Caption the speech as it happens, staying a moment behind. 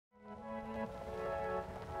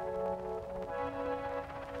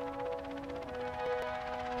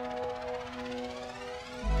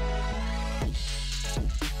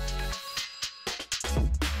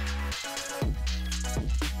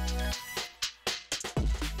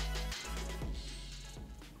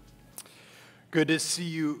Good to see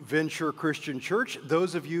you, Venture Christian Church.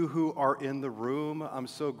 Those of you who are in the room, I'm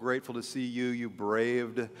so grateful to see you. You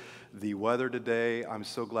braved the weather today. I'm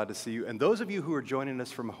so glad to see you. And those of you who are joining us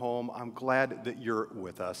from home, I'm glad that you're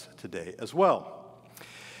with us today as well.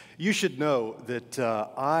 You should know that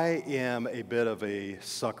I am a bit of a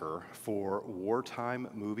sucker for wartime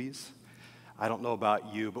movies. I don't know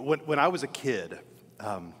about you, but when I was a kid,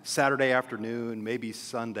 Saturday afternoon, maybe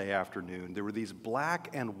Sunday afternoon, there were these black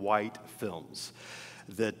and white films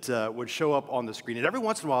that would show up on the screen. And every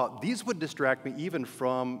once in a while, these would distract me even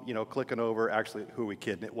from, clicking over. Actually, who are we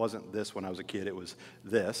kidding? It wasn't this when I was a kid. It was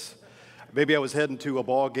this. Maybe I was heading to a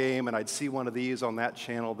ball game, and I'd see one of these on that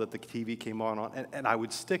channel that the TV came on, and I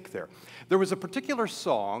would stick there. There was a particular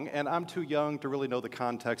song, and I'm too young to really know the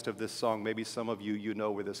context of this song. Maybe some of you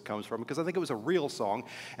know where this comes from, because I think it was a real song.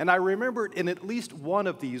 And I remember it in at least one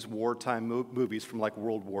of these wartime movies from like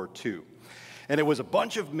World War II. And it was a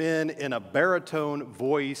bunch of men in a baritone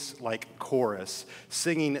voice, like chorus,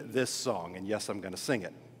 singing this song. And yes, I'm going to sing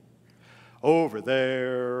it. Over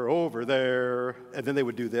there, and then they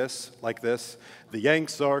would do this, like this. The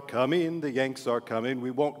Yanks are coming, we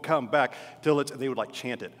won't come back till it's, and they would like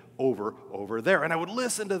chant it, over there. And I would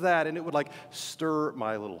listen to that, and it would like stir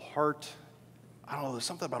my little heart. I don't know, there's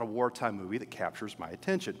something about a wartime movie that captures my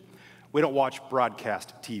attention. We don't watch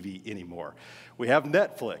broadcast TV anymore. We have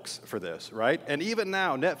Netflix for this, right? And even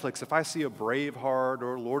now, Netflix, if I see a Braveheart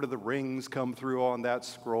or Lord of the Rings come through on that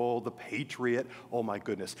scroll, The Patriot, oh my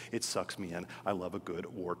goodness, it sucks me in. I love a good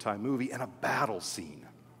wartime movie and a battle scene.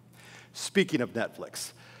 Speaking of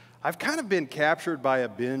Netflix, I've kind of been captured by a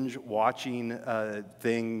binge-watching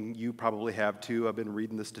thing. You probably have too. I've been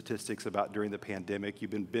reading the statistics about during the pandemic.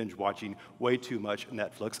 You've been binge-watching way too much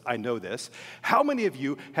Netflix. I know this. How many of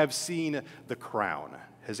you have seen The Crown?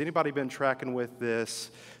 Has anybody been tracking with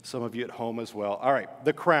this? Some of you at home as well. All right,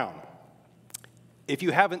 The Crown. If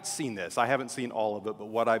you haven't seen this, I haven't seen all of it, but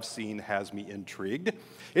what I've seen has me intrigued.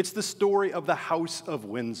 It's the story of the House of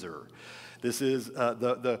Windsor. This is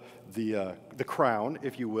the crown,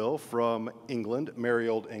 if you will, from England, merry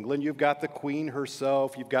old England. You've got the Queen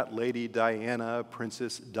herself. You've got Lady Diana,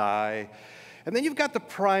 Princess Di. And then you've got the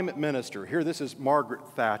Prime Minister. Here, this is Margaret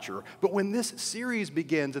Thatcher. But when this series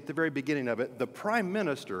begins, at the very beginning of it, the Prime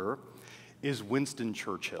Minister is Winston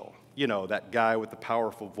Churchill. You know, that guy with the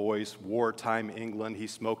powerful voice, wartime England. He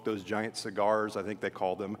smoked those giant cigars. I think they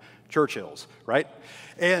called them Churchills, right?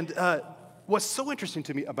 And what's so interesting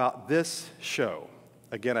to me about this show,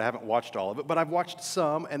 again, I haven't watched all of it, but I've watched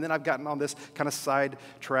some, and then I've gotten on this kind of side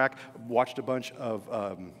track, watched a bunch of,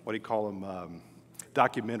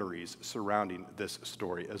 documentaries surrounding this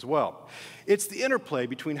story as well. It's the interplay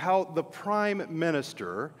between how the Prime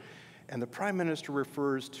Minister, and the Prime Minister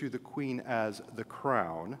refers to the Queen as the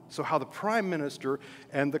Crown, so how the Prime Minister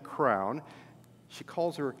and the Crown, she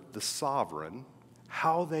calls her the Sovereign,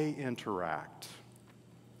 how they interact.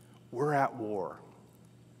 We're at war.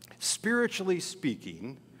 Spiritually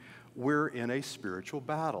speaking, we're in a spiritual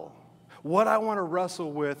battle. What I want to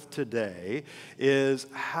wrestle with today is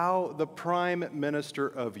how the Prime Minister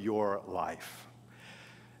of your life,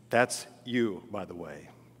 that's you, by the way,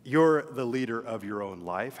 you're the leader of your own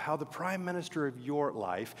life, how the Prime Minister of your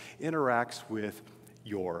life interacts with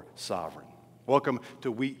your sovereign. Welcome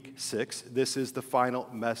to week 6. This is the final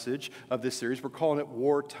message of this series. We're calling it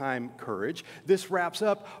Wartime Courage. This wraps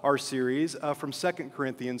up our series from 2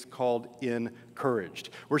 Corinthians called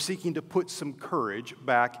Encouraged. We're seeking to put some courage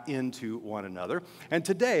back into one another. And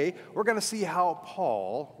today, we're going to see how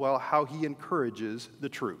how he encourages the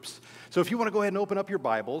troops. So if you want to go ahead and open up your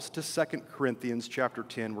Bibles to 2 Corinthians chapter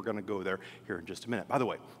 10, we're going to go there here in just a minute. By the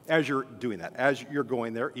way, as you're doing that, as you're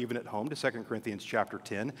going there, even at home, to 2 Corinthians chapter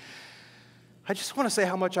 10, I just want to say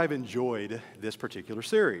how much I've enjoyed this particular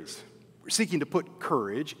series. We're seeking to put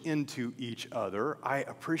courage into each other. I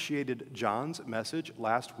appreciated John's message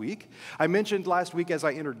last week. I mentioned last week as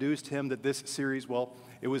I introduced him that this series,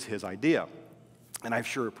 it was his idea. And I've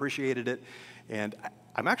sure appreciated it. And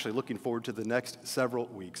I'm actually looking forward to the next several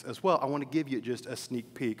weeks as well. I want to give you just a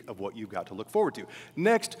sneak peek of what you've got to look forward to.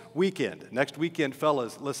 Next weekend,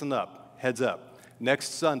 fellas, listen up, heads up. Next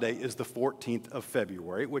Sunday is the 14th of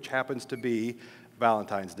February, which happens to be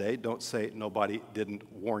Valentine's Day. Don't say nobody didn't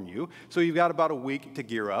warn you. So you've got about a week to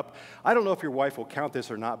gear up. I don't know if your wife will count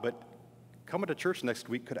this or not, but coming to church next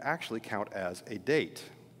week could actually count as a date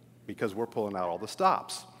because we're pulling out all the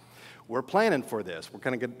stops. We're planning for this. We're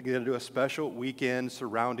kind of going to do a special weekend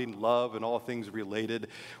surrounding love and all things related.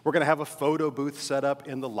 We're going to have a photo booth set up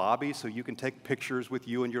in the lobby so you can take pictures with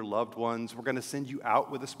you and your loved ones. We're going to send you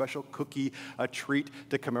out with a special cookie, a treat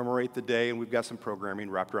to commemorate the day, and we've got some programming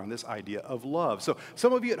wrapped around this idea of love. So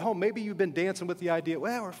some of you at home, maybe you've been dancing with the idea,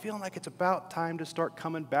 well, we're feeling like it's about time to start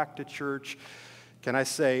coming back to church. Can I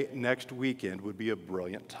say next weekend would be a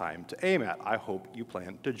brilliant time to aim at? I hope you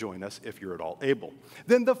plan to join us if you're at all able.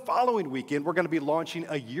 Then the following weekend, we're going to be launching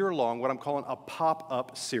a year-long, what I'm calling a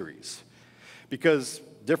pop-up series. Because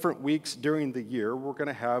different weeks during the year, we're going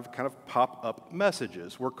to have kind of pop-up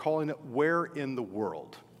messages. We're calling it Where in the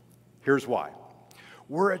World? Here's why.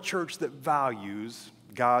 We're a church that values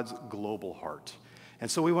God's global heart. And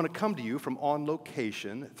so we want to come to you from on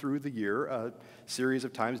location through the year, a series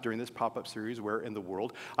of times during this pop-up series, Where in the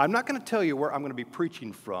World. I'm not going to tell you where I'm going to be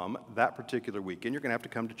preaching from that particular weekend. You're going to have to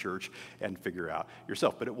come to church and figure out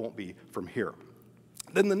yourself, but it won't be from here.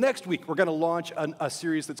 Then the next week, we're going to launch a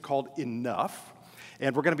series that's called Enough.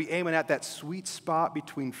 And we're going to be aiming at that sweet spot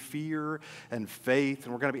between fear and faith.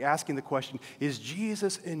 And we're going to be asking the question, is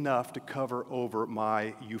Jesus enough to cover over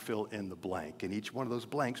my you fill in the blank? And each one of those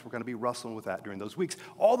blanks, we're going to be wrestling with that during those weeks,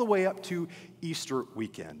 all the way up to Easter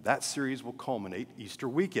weekend. That series will culminate Easter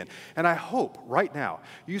weekend. And I hope right now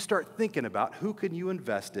you start thinking about who can you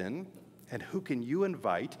invest in and who can you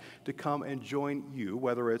invite to come and join you,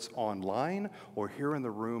 whether it's online or here in the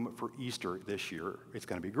room for Easter this year. It's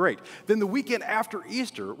going to be great. Then the weekend after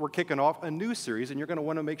Easter, we're kicking off a new series, and you're going to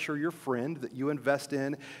want to make sure your friend that you invest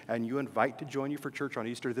in and you invite to join you for church on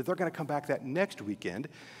Easter, that they're going to come back that next weekend,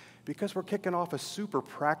 because we're kicking off a super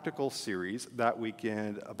practical series that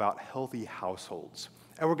weekend about healthy households.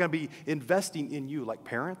 And we're going to be investing in you, like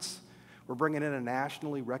parents. We're bringing in a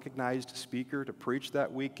nationally recognized speaker to preach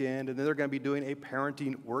that weekend, and then they're going to be doing a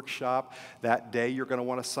parenting workshop that day. You're going to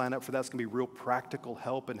want to sign up for that. It's going to be real practical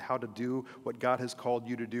help in how to do what God has called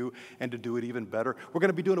you to do and to do it even better. We're going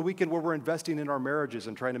to be doing a weekend where we're investing in our marriages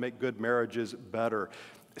and trying to make good marriages better.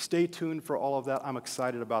 Stay tuned for all of that. I'm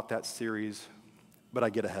excited about that series, but I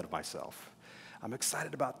get ahead of myself. I'm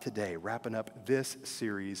excited about today, wrapping up this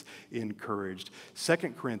series, Encouraged. 2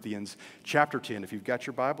 Corinthians chapter 10. If you've got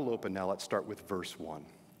your Bible open now, let's start with verse 1.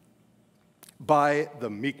 By the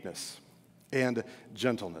meekness and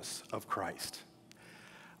gentleness of Christ,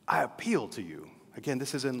 I appeal to you. Again,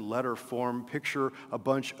 this is in letter form. Picture a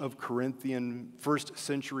bunch of Corinthian first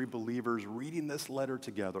century believers reading this letter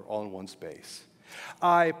together all in one space.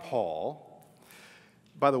 I, Paul,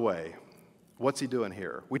 by the way, what's he doing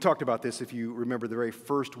here? We talked about this if you remember the very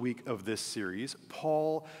first week of this series.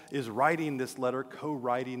 Paul is writing this letter,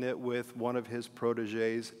 co-writing it with one of his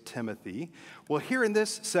proteges, Timothy. Well, here in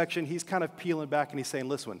this section, he's kind of peeling back and he's saying,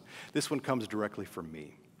 listen, this one comes directly from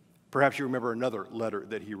me. Perhaps you remember another letter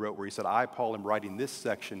that he wrote where he said, I, Paul, am writing this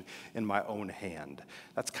section in my own hand.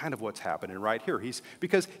 That's kind of what's happening right here.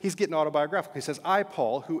 Because he's getting autobiographical. He says, I,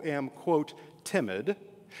 Paul, who am, quote, timid,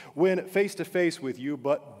 when face to face with you,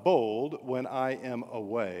 but bold when I am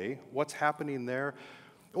away. What's happening there?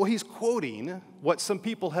 Well, he's quoting what some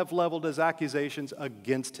people have leveled as accusations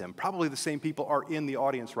against him. Probably the same people are in the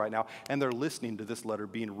audience right now, and they're listening to this letter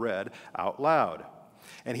being read out loud.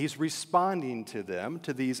 And he's responding to them,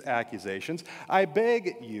 to these accusations. I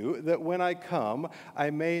beg you that when I come, I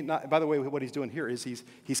may not... By the way, what he's doing here is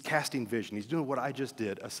he's casting vision. He's doing what I just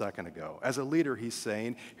did a second ago. As a leader, he's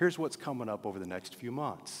saying, here's what's coming up over the next few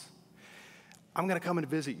months. I'm going to come and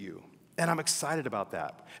visit you, and I'm excited about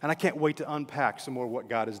that. And I can't wait to unpack some more what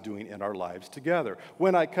God is doing in our lives together.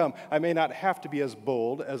 When I come, I may not have to be as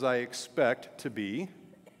bold as I expect to be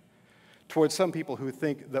towards some people who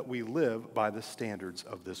think that we live by the standards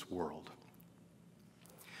of this world.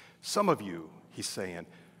 Some of you, he's saying,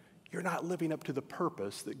 you're not living up to the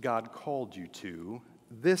purpose that God called you to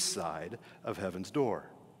this side of heaven's door.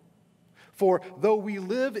 For though we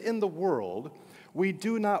live in the world, we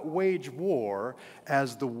do not wage war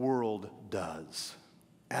as the world does.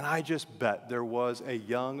 And I just bet there was a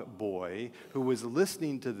young boy who was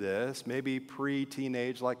listening to this, maybe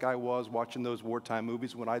pre-teenage like I was, watching those wartime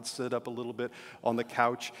movies when I'd sit up a little bit on the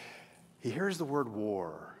couch. He hears the word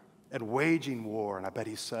war and waging war, and I bet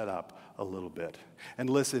he sat up a little bit and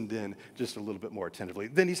listened in just a little bit more attentively.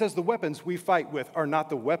 Then he says, the weapons we fight with are not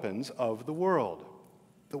the weapons of the world.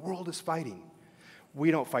 The world is fighting. We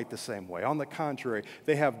don't fight the same way. On the contrary,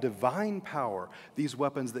 they have divine power, these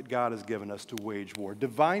weapons that God has given us to wage war,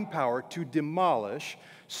 divine power to demolish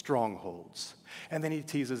strongholds. And then he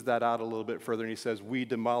teases that out a little bit further, and he says, we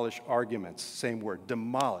demolish arguments, same word,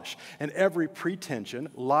 demolish. And every pretension,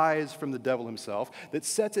 lies from the devil himself, that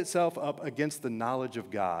sets itself up against the knowledge of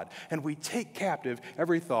God. And we take captive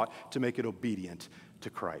every thought to make it obedient to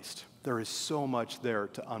Christ. There is so much there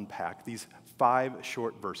to unpack, these 5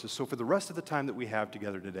 short verses. So for the rest of the time that we have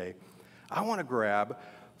together today, I want to grab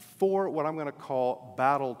 4 what I'm going to call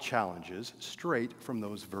battle challenges straight from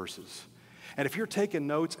those verses. And if you're taking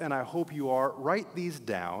notes, and I hope you are, write these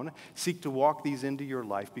down. Seek to walk these into your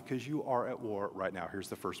life because you are at war right now. Here's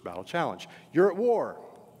the first battle challenge. You're at war,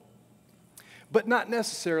 but not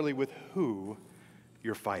necessarily with who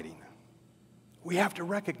you're fighting. We have to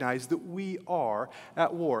recognize that we are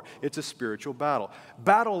at war. It's a spiritual battle.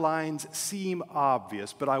 Battle lines seem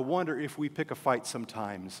obvious, but I wonder if we pick a fight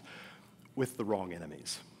sometimes with the wrong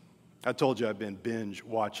enemies. I told you I've been binge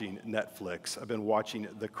watching Netflix. I've been watching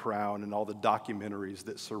The Crown and all the documentaries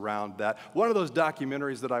that surround that. One of those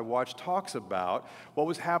documentaries that I watched talks about what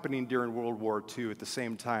was happening during World War II at the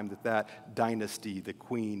same time that dynasty, the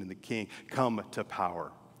queen and the king, come to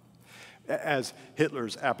power. As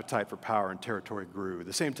Hitler's appetite for power and territory grew,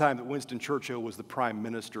 the same time that Winston Churchill was the prime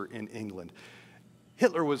minister in England,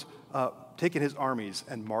 Hitler was taking his armies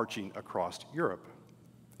and marching across Europe.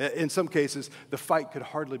 In some cases, the fight could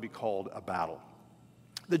hardly be called a battle.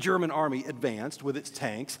 The German army advanced with its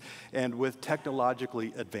tanks and with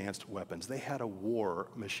technologically advanced weapons. They had a war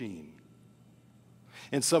machine.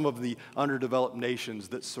 In some of the underdeveloped nations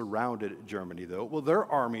that surrounded Germany, though, well, their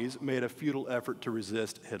armies made a futile effort to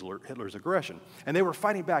resist Hitler's aggression. And they were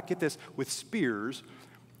fighting back, get this, with spears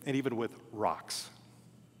and even with rocks.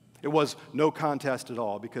 It was no contest at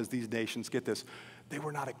all because these nations, get this, they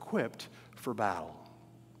were not equipped for battle.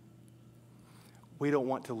 We don't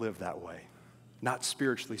want to live that way, not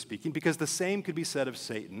spiritually speaking, because the same could be said of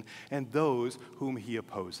Satan and those whom he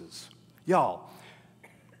opposes. Y'all,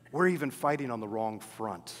 we're even fighting on the wrong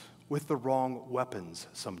front with the wrong weapons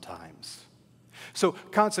sometimes. So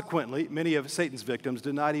consequently, many of Satan's victims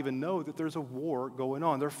do not even know that there's a war going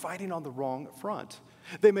on. They're fighting on the wrong front.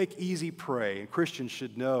 They make easy prey, and Christians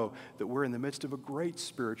should know that we're in the midst of a great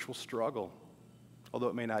spiritual struggle, although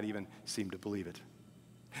it may not even seem to believe it.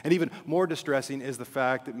 And even more distressing is the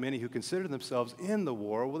fact that many who consider themselves in the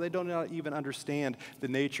war, well, they don't even understand the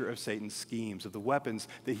nature of Satan's schemes, of the weapons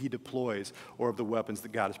that he deploys, or of the weapons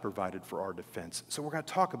that God has provided for our defense. So we're going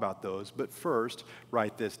to talk about those, but first,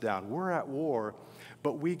 write this down. We're at war,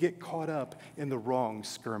 but we get caught up in the wrong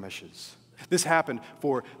skirmishes. This happened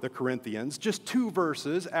for the Corinthians. Just 2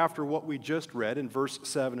 verses after what we just read in verse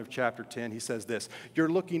 7 of chapter 10, he says this, you're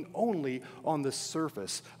looking only on the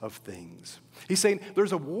surface of things. He's saying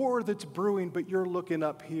there's a war that's brewing, but you're looking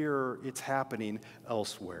up here, it's happening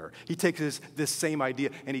elsewhere. He takes this same idea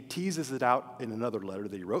and he teases it out in another letter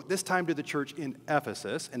that he wrote, this time to the church in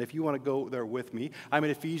Ephesus. And if you want to go there with me, I'm in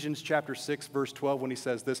Ephesians chapter 6, verse 12, when he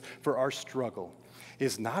says this, for our struggle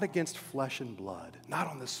is not against flesh and blood, not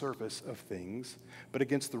on the surface of things, but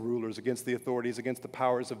against the rulers, against the authorities, against the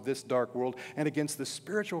powers of this dark world, and against the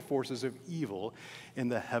spiritual forces of evil in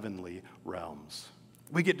the heavenly realms.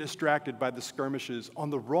 We get distracted by the skirmishes on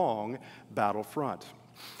the wrong battlefront.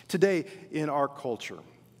 Today in our culture,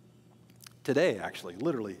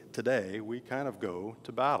 literally today, we kind of go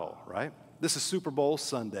to battle, right? This is Super Bowl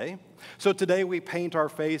Sunday. So today we paint our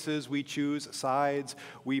faces, we choose sides,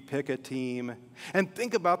 we pick a team. And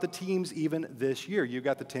think about the teams even this year. You've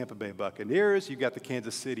got the Tampa Bay Buccaneers, you've got the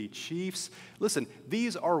Kansas City Chiefs. Listen,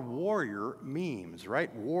 these are warrior memes,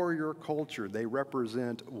 right? Warrior culture. They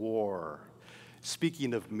represent war.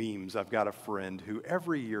 Speaking of memes, I've got a friend who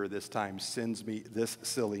every year this time sends me this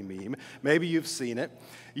silly meme. Maybe you've seen it.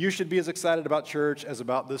 You should be as excited about church as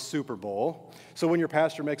about the Super Bowl. So when your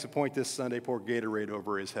pastor makes a point this Sunday, pour Gatorade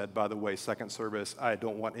over his head. By the way, second service, I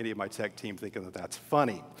don't want any of my tech team thinking that that's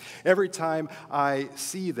funny. Every time I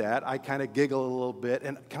see that, I kind of giggle a little bit.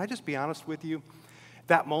 And can I just be honest with you?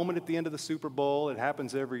 That moment at the end of the Super Bowl, it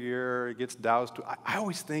happens every year. It gets doused. I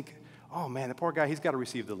always think, oh, man, the poor guy, he's got to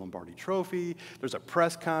receive the Lombardi Trophy. There's a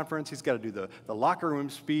press conference. He's got to do the locker room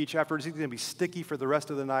speech. Afterwards, he's going to be sticky for the rest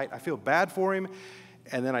of the night. I feel bad for him.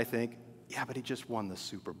 And then I think, yeah, but he just won the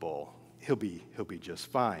Super Bowl. He'll be just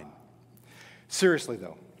fine. Seriously,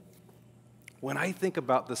 though, when I think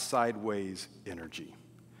about the sideways energy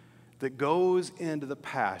that goes into the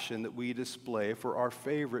passion that we display for our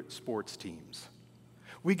favorite sports teams,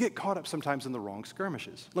 we get caught up sometimes in the wrong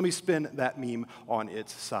skirmishes. Let me spin that meme on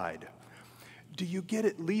its side. Do you get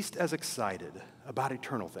at least as excited about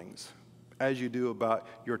eternal things as you do about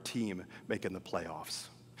your team making the playoffs?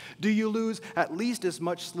 Do you lose at least as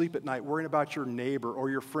much sleep at night worrying about your neighbor or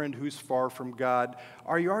your friend who's far from God?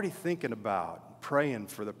 Are you already thinking about praying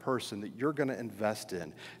for the person that you're going to invest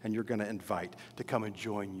in and you're going to invite to come and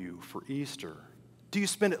join you for Easter? Do you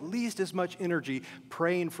spend at least as much energy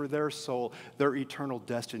praying for their soul, their eternal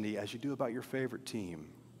destiny, as you do about your favorite team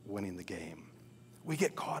winning the game? We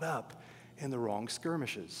get caught up in the wrong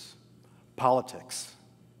skirmishes. Politics.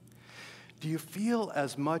 Do you feel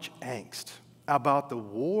as much angst about the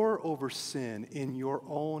war over sin in your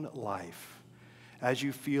own life as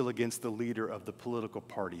you feel against the leader of the political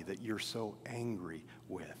party that you're so angry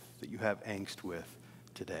with, that you have angst with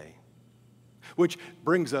today? Which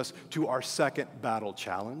brings us to our second battle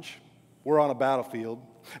challenge. We're on a battlefield,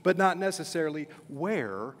 but not necessarily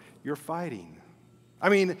where you're fighting. I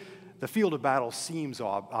mean, the field of battle seems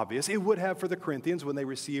obvious. It would have for the Corinthians when they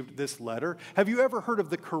received this letter. Have you ever heard of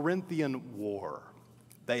the Corinthian War?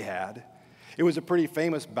 They had. It was a pretty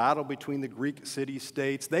famous battle between the Greek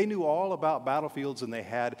city-states. They knew all about battlefields, and they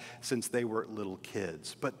had since they were little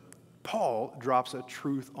kids. But Paul drops a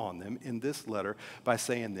truth on them in this letter by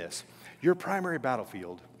saying this: your primary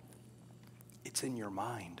battlefield, it's in your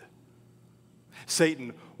mind.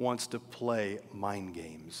 Satan wants to play mind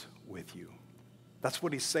games with you. That's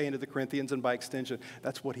what he's saying to the Corinthians, and by extension,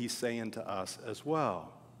 that's what he's saying to us as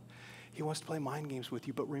well. He wants to play mind games with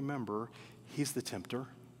you, but remember, he's the tempter.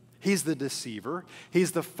 He's the deceiver.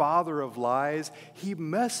 He's the father of lies. He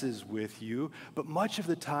messes with you, but much of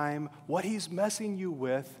the time, what he's messing you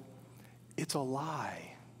with, it's a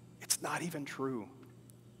lie. It's not even true.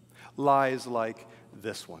 Lies like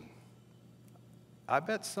this one. I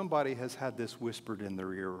bet somebody has had this whispered in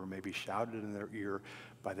their ear or maybe shouted in their ear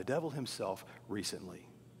by the devil himself recently.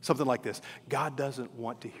 Something like this: God doesn't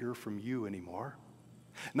want to hear from you anymore.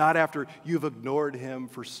 Not after you've ignored him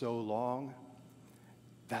for so long.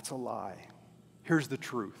 That's a lie. Here's the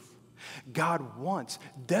truth. God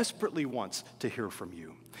desperately wants to hear from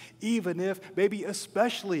you, even if, maybe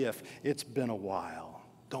especially if it's been a while.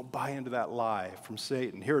 Don't buy into that lie from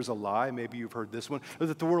Satan. Here's a lie, maybe you've heard this one,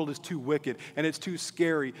 that the world is too wicked and it's too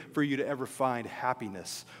scary for you to ever find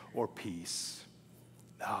happiness or peace.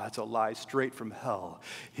 No, that's a lie straight from hell.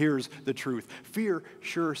 Here's the truth. Fear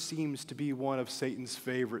sure seems to be one of Satan's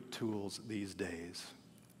favorite tools these days.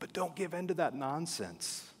 But don't give in to that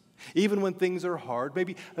nonsense. Even when things are hard,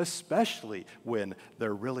 maybe especially when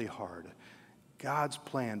they're really hard, God's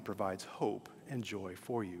plan provides hope and joy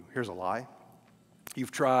for you. Here's a lie.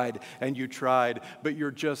 You've tried and you tried, but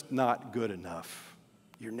you're just not good enough.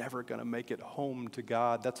 You're never going to make it home to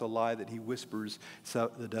God. That's a lie that he whispers,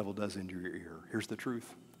 so the devil does into your ear. Here's the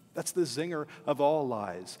truth. That's the zinger of all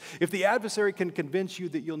lies. If the adversary can convince you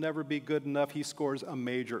that you'll never be good enough, he scores a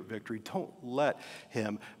major victory. Don't let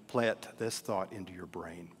him plant this thought into your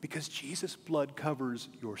brain, because Jesus' blood covers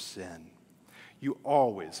your sin. You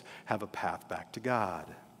always have a path back to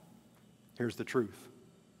God. Here's the truth.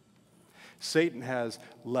 Satan has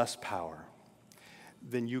less power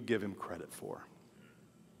than you give him credit for.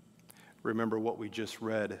 Remember what we just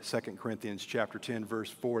read, 2 Corinthians chapter 10,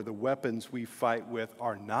 verse 4. The weapons we fight with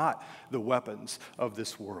are not the weapons of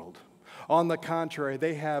this world. On the contrary,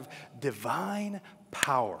 they have divine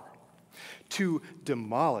power to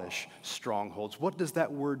demolish strongholds. What does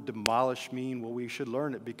that word demolish mean? Well, we should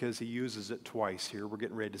learn it because he uses it twice here. We're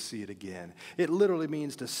getting ready to see it again. It literally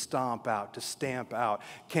means to stomp out, to stamp out,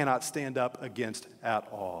 cannot stand up against at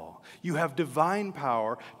all. You have divine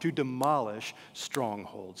power to demolish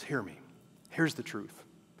strongholds. Hear me. Here's the truth.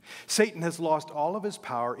 Satan has lost all of his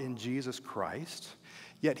power in Jesus Christ,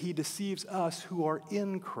 yet he deceives us who are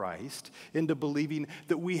in Christ into believing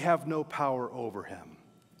that we have no power over him.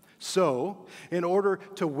 So, in order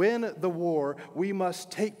to win the war, we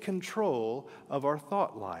must take control of our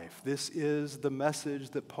thought life. This is the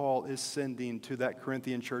message that Paul is sending to that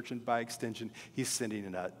Corinthian church, and by extension, he's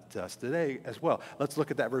sending it to us today as well. Let's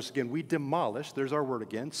look at that verse again. We demolish, there's our word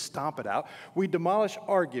again, stomp it out. We demolish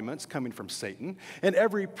arguments coming from Satan and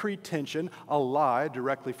every pretension, a lie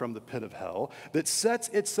directly from the pit of hell, that sets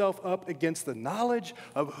itself up against the knowledge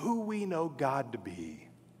of who we know God to be.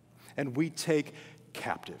 And we take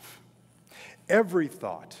captive every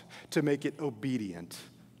thought to make it obedient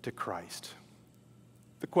to Christ.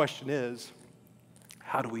 The question is,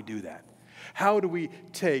 how do we do that? How do we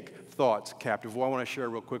take thoughts captive? Well, I want to share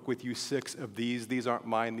real quick with you 6 of these. These aren't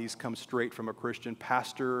mine. These come straight from a Christian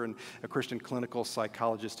pastor and a Christian clinical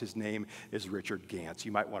psychologist. His name is Richard Gantz.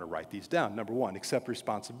 You might want to write these down. Number 1, accept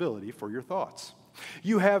responsibility for your thoughts.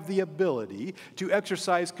 You have the ability to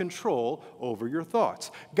exercise control over your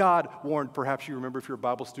thoughts. God warned, perhaps you remember if you're a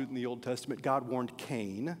Bible student in the Old Testament, God warned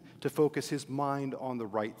Cain to focus his mind on the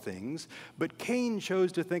right things, but Cain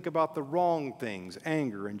chose to think about the wrong things,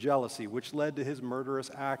 anger and jealousy, which led to his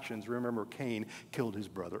murderous actions. Remember, Cain killed his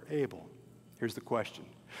brother Abel. Here's the question.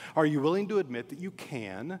 Are you willing to admit that you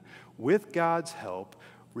can, with God's help,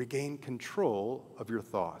 regain control of your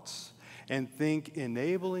thoughts and think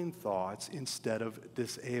enabling thoughts instead of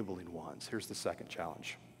disabling ones? Here's the second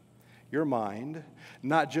challenge. Your mind,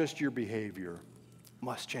 not just your behavior,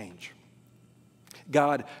 must change.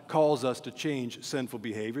 God calls us to change sinful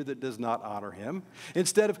behavior that does not honor him.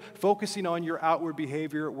 Instead of focusing on your outward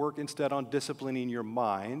behavior at work, instead on disciplining your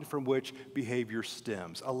mind from which behavior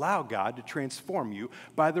stems. Allow God to transform you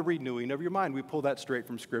by the renewing of your mind. We pull that straight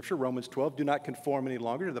from Scripture, Romans 12. Do not conform any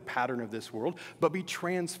longer to the pattern of this world, but be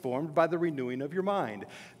transformed by the renewing of your mind.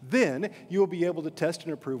 Then you will be able to test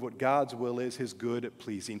and approve what God's will is, his good,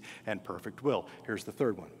 pleasing, and perfect will. Here's the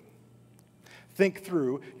third one. Think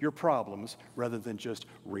through your problems rather than just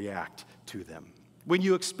react to them. When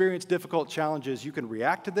you experience difficult challenges, you can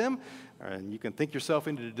react to them, and you can think yourself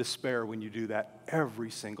into despair when you do that every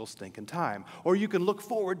single stinking time. Or you can look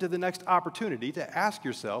forward to the next opportunity to ask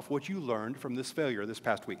yourself what you learned from this failure this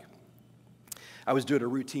past week. I was doing a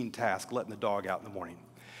routine task, letting the dog out in the morning.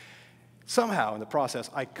 Somehow, in the process,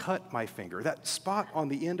 I cut my finger, that spot on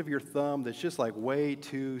the end of your thumb that's just like way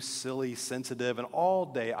too silly, sensitive, and all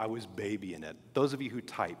day I was babying it. Those of you who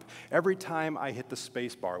type, every time I hit the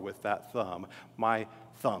space bar with that thumb, my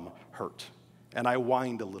thumb hurt, and I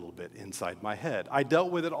whined a little bit inside my head. I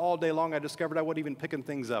dealt with it all day long. I discovered I wasn't even picking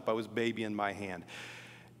things up. I was babying my hand.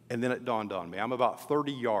 And then it dawned on me, I'm about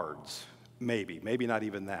 30 yards maybe not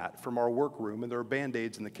even that, from our workroom, and there were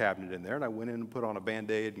Band-Aids in the cabinet in there, and I went in and put on a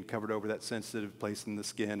Band-Aid and covered over that sensitive place in the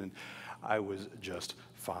skin, and I was just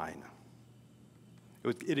fine.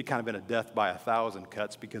 It had kind of been a death by 1,000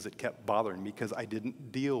 cuts because it kept bothering me because I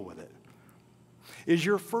didn't deal with it. Is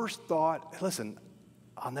your first thought, listen,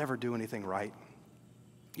 I'll never do anything right?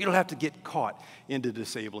 You don't have to get caught into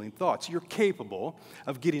disabling thoughts. You're capable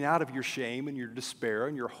of getting out of your shame and your despair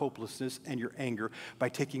and your hopelessness and your anger by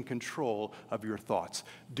taking control of your thoughts.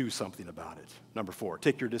 Do something about it. Number 4,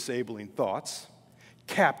 take your disabling thoughts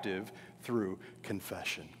captive through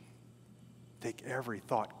confession. Take every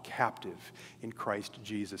thought captive in Christ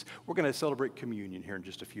Jesus. We're going to celebrate communion here in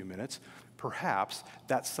just a few minutes. Perhaps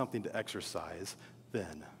that's something to exercise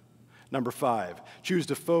then. Number 5, choose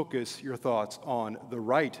to focus your thoughts on the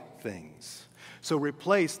right things. So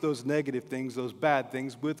replace those negative things, those bad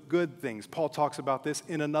things, with good things. Paul talks about this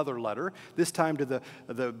in another letter, this time to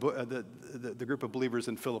the group of believers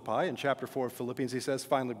in Philippi. In chapter 4 of Philippians, he says,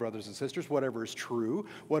 finally, brothers and sisters, whatever is true,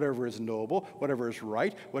 whatever is noble, whatever is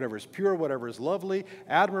right, whatever is pure, whatever is lovely,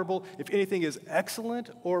 admirable, if anything is excellent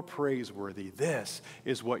or praiseworthy, this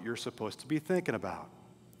is what you're supposed to be thinking about.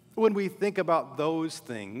 When we think about those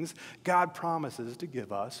things, God promises to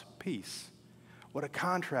give us peace. What a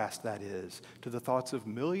contrast that is to the thoughts of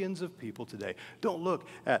millions of people today. Don't look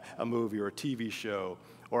at a movie or a TV show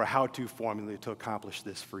or a how-to formula to accomplish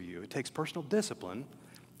this for you. It takes personal discipline,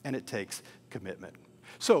 and it takes commitment.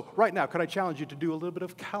 So right now, could I challenge you to do a little bit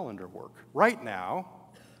of calendar work? Right now,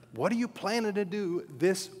 what are you planning to do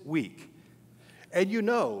this week? And you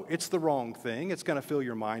know it's the wrong thing. It's going to fill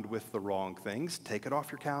your mind with the wrong things. Take it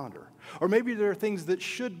off your calendar. Or maybe there are things that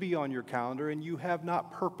should be on your calendar and you have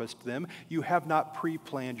not purposed them. You have not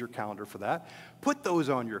pre-planned your calendar for that. Put those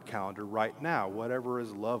on your calendar right now, whatever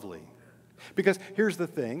is lovely. Because here's the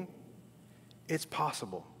thing. It's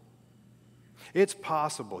possible. It's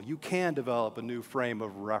possible. You can develop a new frame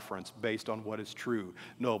of reference based on what is true,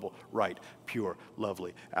 noble, right, pure,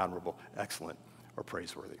 lovely, admirable, excellent, or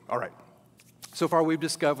praiseworthy. All right. So far, we've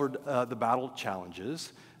discovered the battle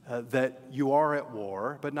challenges, that you are at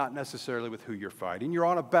war, but not necessarily with who you're fighting. You're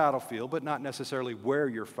on a battlefield, but not necessarily where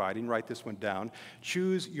you're fighting. Write this one down.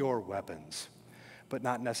 Choose your weapons, but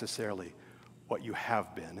not necessarily what you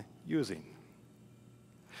have been using.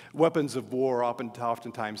 Weapons of war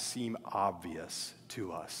oftentimes seem obvious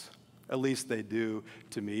to us. At least they do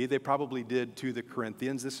to me. They probably did to the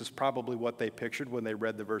Corinthians. This is probably what they pictured when they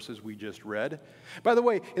read the verses we just read. By the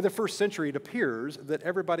way, in the first century, it appears that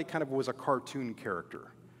everybody kind of was a cartoon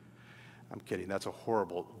character. I'm kidding. That's a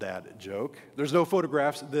horrible dad joke. There's no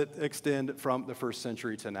photographs that extend from the first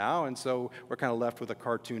century to now, and so we're kind of left with a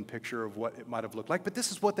cartoon picture of what it might have looked like. But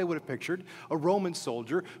this is what they would have pictured, a Roman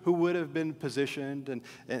soldier who would have been positioned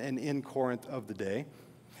and in Corinth of the day.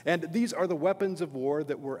 And these are the weapons of war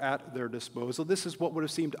that were at their disposal. This is what would have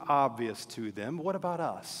seemed obvious to them. What about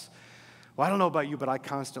us? Well, I don't know about you, but I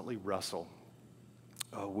constantly wrestle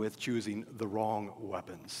with choosing the wrong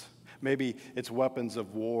weapons. Maybe it's weapons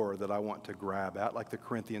of war that I want to grab at, like the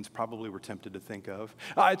Corinthians probably were tempted to think of.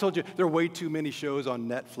 I told you there are way too many shows on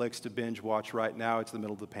Netflix to binge watch right now. It's the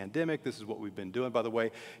middle of the pandemic. This is what we've been doing. By the way,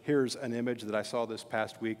 here's an image that I saw this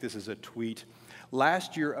past week. This is a tweet.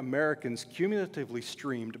 Last year, Americans cumulatively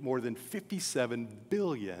streamed more than 57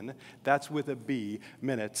 billion, that's with a B,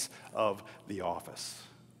 minutes of The Office.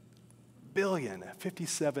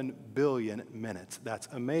 57 billion minutes. That's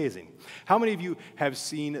amazing. How many of you have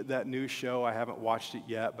seen that new show? I haven't watched it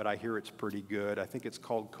yet, but I hear it's pretty good. I think it's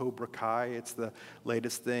called Cobra Kai. It's the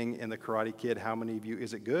latest thing in the Karate Kid. How many of you,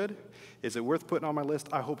 is it good? Is it worth putting on my list?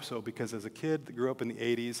 I hope so, because as a kid that grew up in the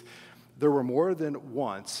 80s, there were more than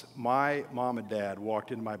once my mom and dad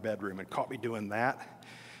walked into my bedroom and caught me doing that,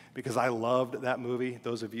 because I loved that movie.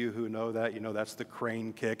 Those of you who know that, you know that's the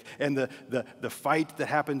crane kick. And the fight that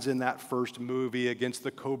happens in that first movie against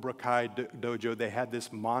the Cobra Kai dojo, they had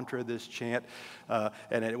this mantra, this chant,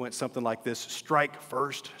 and it went something like this: strike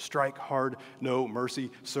first, strike hard, no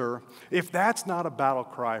mercy, sir. If that's not a battle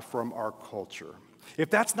cry from our culture, if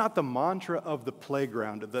that's not the mantra of the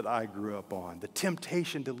playground that I grew up on, the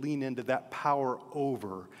temptation to lean into that power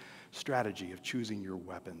over strategy of choosing your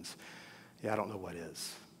weapons, I don't know what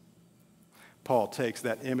is. Paul takes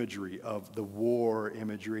that imagery of the war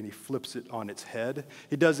imagery and he flips it on its head.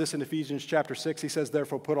 He does this in Ephesians chapter 6. He says,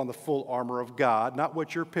 therefore, put on the full armor of God. Not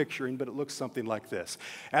what you're picturing, but it looks something like this.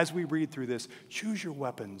 As we read through this, choose your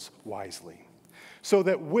weapons wisely, so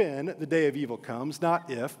that when the day of evil comes,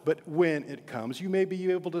 not if, but when it comes, you may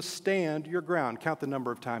be able to stand your ground. Count the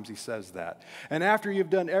number of times he says that. And after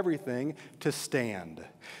you've done everything, to stand.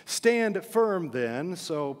 Stand firm then,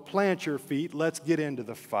 so plant your feet. Let's get into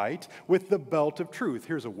the fight with the belt of truth.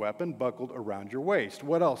 Here's a weapon buckled around your waist.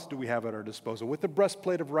 What else do we have at our disposal? With the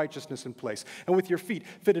breastplate of righteousness in place, and with your feet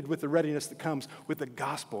fitted with the readiness that comes with the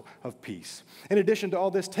gospel of peace. In addition to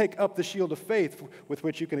all this, take up the shield of faith with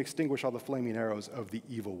which you can extinguish all the flaming arrows of the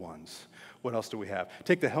evil ones. What else do we have?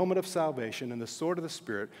 Take the helmet of salvation and the sword of the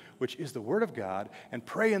Spirit, which is the word of God, and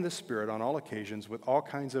pray in the Spirit on all occasions with all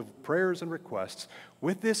kinds of prayers and requests.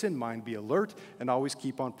 With this in mind, be alert and always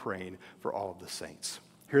keep on praying for all of the saints.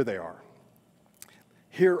 Here they are.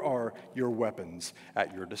 Here are your weapons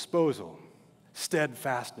at your disposal.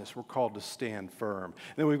 Steadfastness, we're called to stand firm.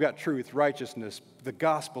 And then we've got truth, righteousness, the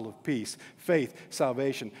gospel of peace, faith,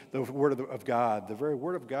 salvation, the word of God, the very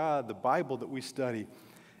word of God, the Bible that we study,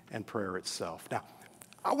 and prayer itself. Now,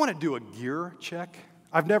 I want to do a gear check.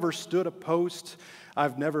 I've never stood a post.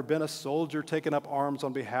 I've never been a soldier taking up arms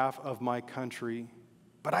on behalf of my country.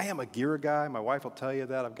 But I am a gear guy. My wife will tell you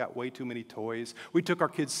that. I've got way too many toys. We took our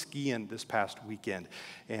kids skiing this past weekend,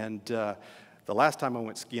 and the last time I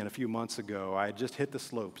went skiing a few months ago, I had just hit the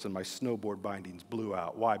slopes and my snowboard bindings blew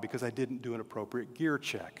out. Why? Because I didn't do an appropriate gear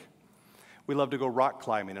check. We love to go rock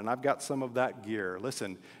climbing, and I've got some of that gear.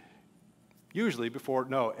 Listen,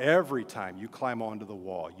 every time you climb onto the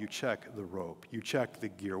wall, you check the rope, you check the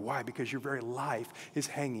gear. Why? Because your very life is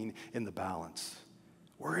hanging in the balance.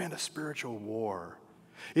 We're in a spiritual war.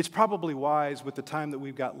 It's probably wise with the time that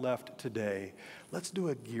we've got left today, let's do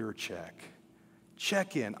a gear check.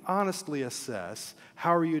 Check in, honestly assess,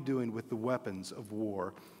 how are you doing with the weapons of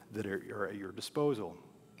war that are at your disposal?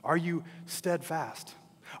 Are you steadfast?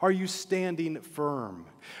 Are you standing firm?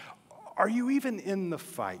 Are you even in the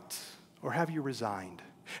fight, or have you resigned?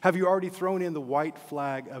 Have you already thrown in the white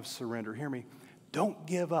flag of surrender? Hear me, don't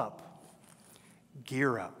give up,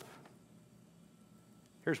 gear up.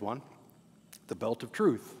 Here's one, the belt of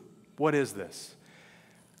truth. What is this?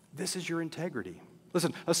 This is your integrity.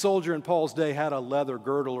 Listen, a soldier in Paul's day had a leather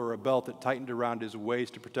girdle or a belt that tightened around his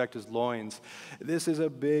waist to protect his loins. This is a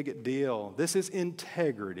big deal. This is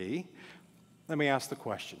integrity. Let me ask the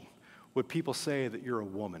question. Would people say that you're a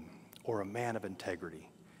woman or a man of integrity?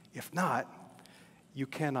 If not, you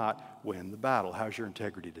cannot win the battle. How's your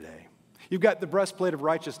integrity today? You've got the breastplate of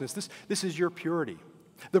righteousness. This is your purity.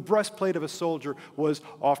 The breastplate of a soldier was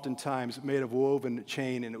oftentimes made of woven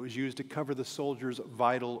chain, and it was used to cover the soldier's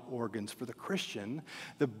vital organs. For the Christian,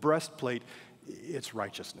 the breastplate, it's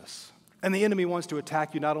righteousness. And the enemy wants to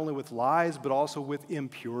attack you not only with lies, but also with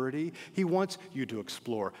impurity. He wants you to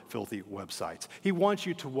explore filthy websites. He wants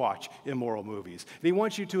you to watch immoral movies. And he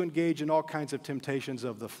wants you to engage in all kinds of temptations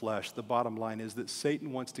of the flesh. The bottom line is that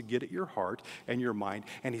Satan wants to get at your heart and your mind,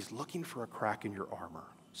 and he's looking for a crack in your armor.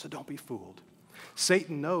 So don't be fooled.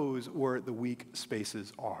 Satan knows where the weak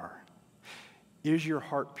spaces are. Is your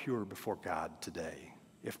heart pure before God today?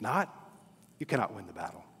 If not, you cannot win the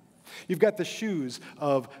battle. You've got the shoes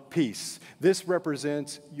of peace. This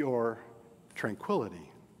represents your tranquility.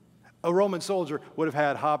 A Roman soldier would have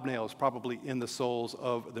had hobnails probably in the soles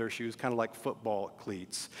of their shoes, kind of like football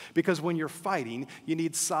cleats. Because when you're fighting, you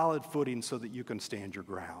need solid footing so that you can stand your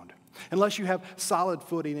ground. Unless you have solid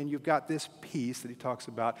footing and you've got this peace that he talks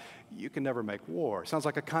about, you can never make war. Sounds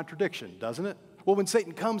like a contradiction, doesn't it? Well, when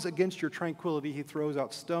Satan comes against your tranquility, he throws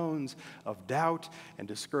out stones of doubt and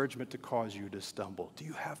discouragement to cause you to stumble. Do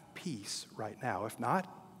you have peace right now? If not,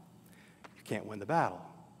 you can't win the battle.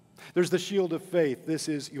 There's the shield of faith. This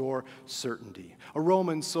is your certainty. A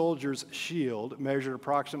Roman soldier's shield measured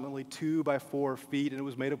approximately 2 by 4 feet, and it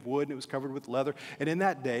was made of wood, and it was covered with leather. And in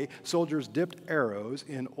that day, soldiers dipped arrows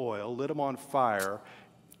in oil, lit them on fire,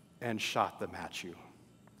 and shot them at you,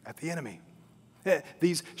 at the enemy.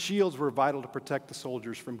 These shields were vital to protect the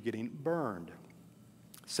soldiers from getting burned.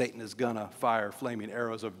 Satan is going to fire flaming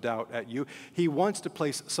arrows of doubt at you. He wants to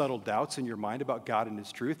place subtle doubts in your mind about God and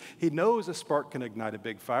his truth. He knows a spark can ignite a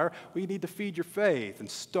big fire. Well, you need to feed your faith and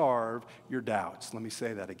starve your doubts. Let me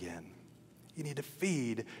say that again. You need to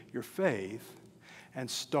feed your faith and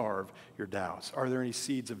starve your doubts. Are there any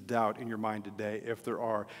seeds of doubt in your mind today? If there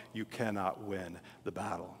are, you cannot win the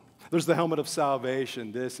battle. There's the helmet of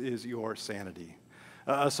salvation. This is your sanity.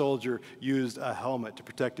 A soldier used a helmet to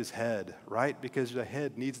protect his head, right? Because the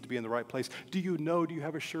head needs to be in the right place. Do you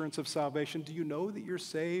have assurance of salvation? Do you know that you're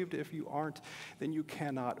saved? If you aren't, then you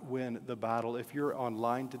cannot win the battle. If you're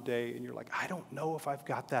online today and you're like, I don't know if I've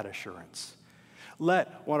got that assurance,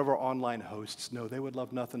 let one of our online hosts know. They would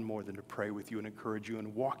love nothing more than to pray with you and encourage you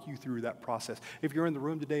and walk you through that process. If you're in the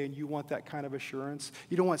room today and you want that kind of assurance,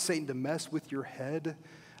 you don't want Satan to mess with your head,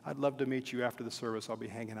 I'd love to meet you after the service. I'll be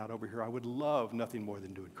hanging out over here. I would love nothing more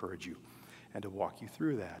than to encourage you and to walk you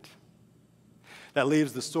through that. That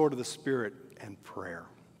leaves the sword of the Spirit and prayer.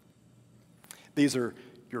 These are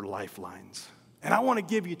your lifelines. And I want to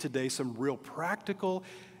give you today some real practical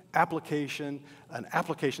an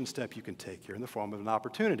application step you can take here in the form of an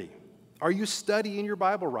opportunity. Are you studying your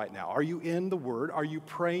Bible right now? Are you in the Word? Are you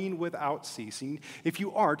praying without ceasing? If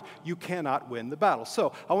you aren't, you cannot win the battle.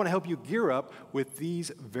 So I want to help you gear up with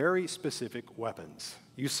these very specific weapons.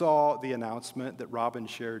 You saw the announcement that Robin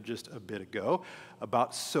shared just a bit ago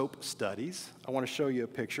about soap studies. I want to show you a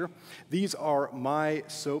picture. These are my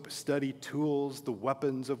soap study tools, the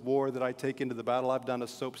weapons of war that I take into the battle. I've done a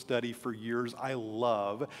soap study for years. I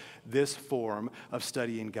love this form of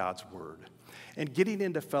studying God's Word and getting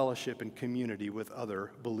into fellowship and community with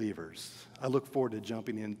other believers. I look forward to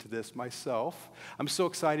jumping into this myself. I'm so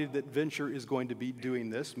excited that Venture is going to be doing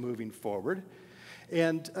this moving forward.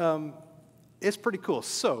 And it's pretty cool.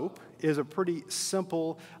 SOAP is a pretty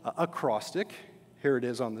simple acrostic. Here it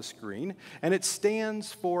is on the screen. And it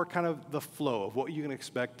stands for kind of the flow of what you can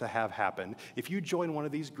expect to have happen if you join one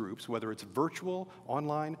of these groups, whether it's virtual,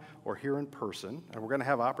 online, or here in person. And we're going to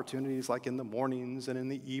have opportunities like in the mornings and in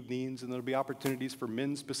the evenings, and there'll be opportunities for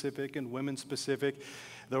men-specific and women-specific.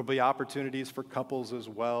 There'll be opportunities for couples as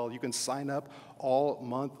well. You can sign up all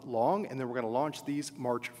month long, and then we're going to launch these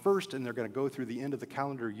March 1st, and they're going to go through the end of the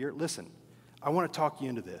calendar year. Listen, I want to talk you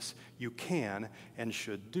into this. You can and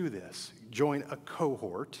should do this. Join a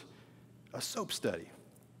cohort, a soap study.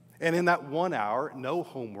 And in that 1 hour, no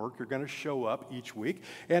homework, you're going to show up each week,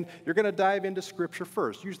 and you're going to dive into Scripture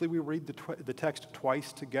first. Usually we read the text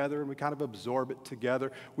twice together, and we kind of absorb it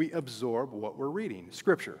together. We absorb what we're reading,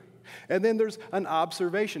 Scripture. And then there's an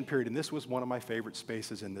observation period, and this was one of my favorite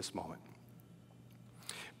spaces in this moment.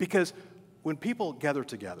 Because when people gather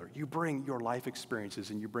together, you bring your life experiences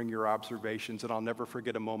and you bring your observations, and I'll never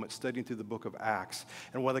forget a moment studying through the book of Acts.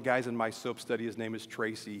 And one of the guys in my soap study, his name is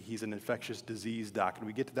Tracy. He's an infectious disease doc. And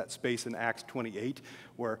we get to that space in Acts 28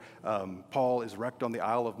 where Paul is wrecked on the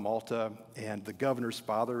Isle of Malta, and the governor's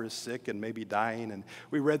father is sick and maybe dying. And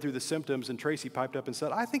we read through the symptoms, and Tracy piped up and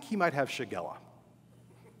said, I think he might have Shigella.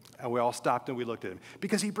 And we all stopped and we looked at him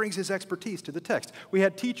because he brings his expertise to the text. We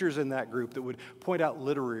had teachers in that group that would point out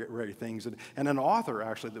literary things, and an author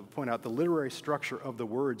actually that would point out the literary structure of the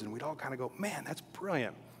words, and we'd all kind of go, man, that's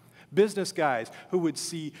brilliant. Business guys who would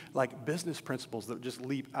see like business principles that would just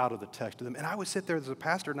leap out of the text to them. And I would sit there as a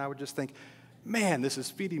pastor and I would just think, man, this is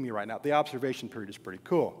feeding me right now. The observation period is pretty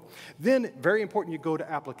cool. Then, very important, you go to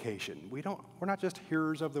application. We're not just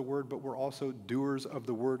hearers of the word, but we're also doers of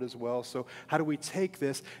the word as well. So how do we take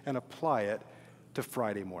this and apply it to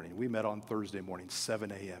Friday morning? We met on Thursday morning,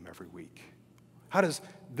 7 a.m. every week. How does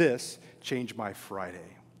this change my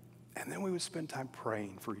Friday? And then we would spend time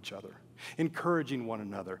praying for each other, encouraging one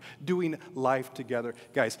another, doing life together.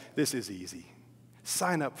 Guys, this is easy.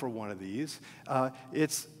 Sign up for one of these.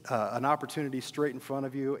 It's an opportunity straight in front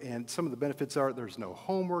of you, and some of the benefits are there's no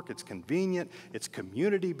homework, it's convenient, it's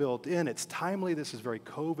community built in, it's timely, this is very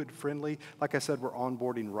COVID friendly. Like I said, we're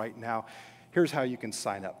onboarding right now. Here's how you can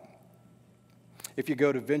sign up. If you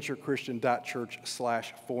go to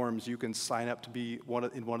venturechristian.church/forms, you can sign up to be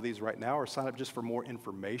in one of these right now, or sign up just for more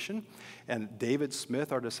information. And David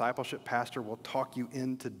Smith, our discipleship pastor, will talk you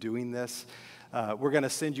into doing this. We're going to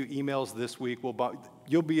send you emails this week.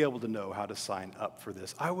 You'll be able to know how to sign up for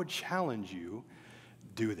this. I would challenge you,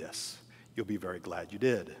 do this. You'll be very glad you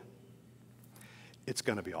did. It's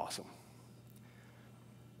going to be awesome.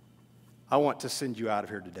 I want to send you out of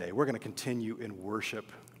here today. We're going to continue in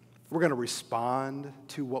worship. We're going to respond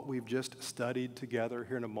to what we've just studied together.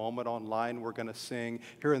 Here in a moment online, we're going to sing.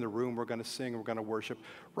 Here in the room, we're going to sing. We're going to worship.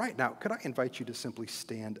 Right now, could I invite you to simply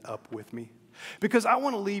stand up with me? Because I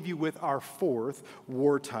want to leave you with our fourth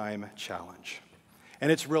wartime challenge. And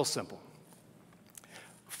it's real simple.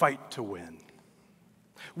 Fight to win.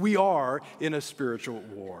 We are in a spiritual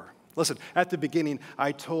war. Listen, at the beginning,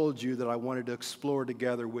 I told you that I wanted to explore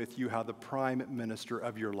together with you how the prime minister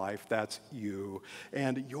of your life, that's you,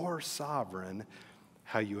 and your sovereign,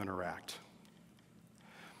 how you interact.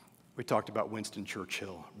 We talked about Winston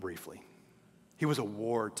Churchill briefly. He was a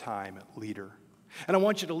wartime leader. And I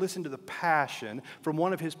want you to listen to the passion from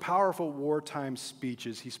one of his powerful wartime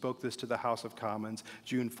speeches. He spoke this to the House of Commons,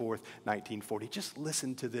 June 4th, 1940. Just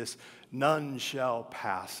listen to this none shall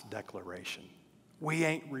pass declaration. We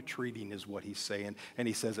ain't retreating is what he's saying, and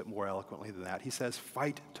he says it more eloquently than that. He says,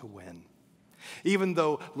 fight to win. Even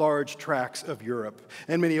though large tracts of Europe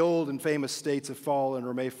and many old and famous states have fallen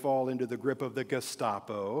or may fall into the grip of the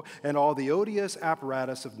Gestapo and all the odious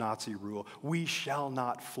apparatus of Nazi rule, we shall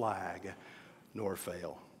not flag nor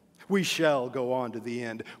fail. We shall go on to the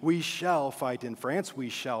end. We shall fight in France. We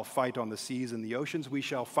shall fight on the seas and the oceans. We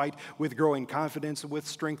shall fight with growing confidence and with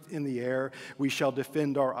strength in the air. We shall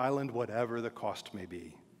defend our island, whatever the cost may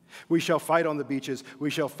be. We shall fight on the beaches. We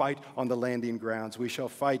shall fight on the landing grounds. We shall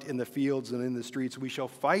fight in the fields and in the streets. We shall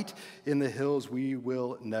fight in the hills. We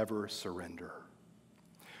will never surrender.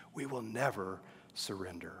 We will never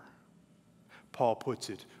surrender. Paul puts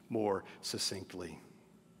it more succinctly.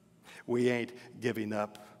 We ain't giving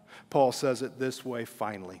up. Paul says it this way,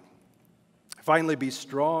 finally. Finally, be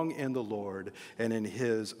strong in the Lord and in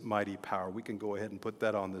his mighty power. We can go ahead and put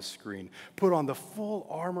that on the screen. Put on the full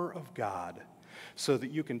armor of God so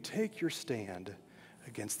that you can take your stand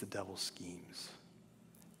against the devil's schemes.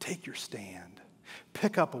 Take your stand.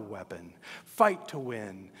 Pick up a weapon. Fight to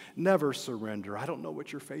win. Never surrender. I don't know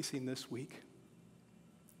what you're facing this week,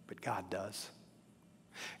 but God does.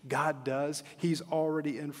 God does. He's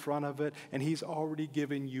already in front of it, and he's already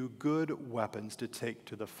given you good weapons to take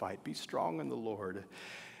to the fight. Be strong in the Lord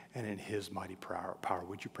and in his mighty power.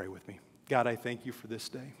 Would you pray with me? God, I thank you for this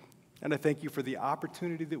day, and I thank you for the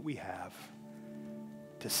opportunity that we have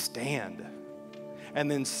to stand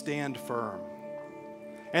and then stand firm.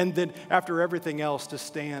 And then after everything else, to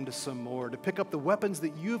stand some more, to pick up the weapons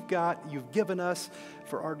that you've given us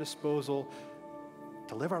for our disposal,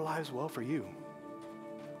 to live our lives well for you.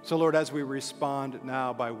 So, Lord, as we respond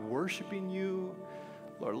now by worshiping you,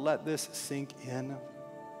 Lord, let this sink in.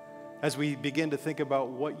 As we begin to think about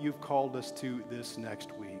what you've called us to this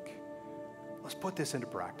next week, let's put this into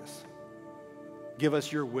practice. Give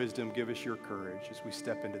us your wisdom, give us your courage as we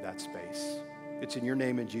step into that space. It's in your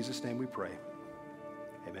name, in Jesus' name we pray.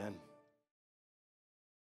 Amen.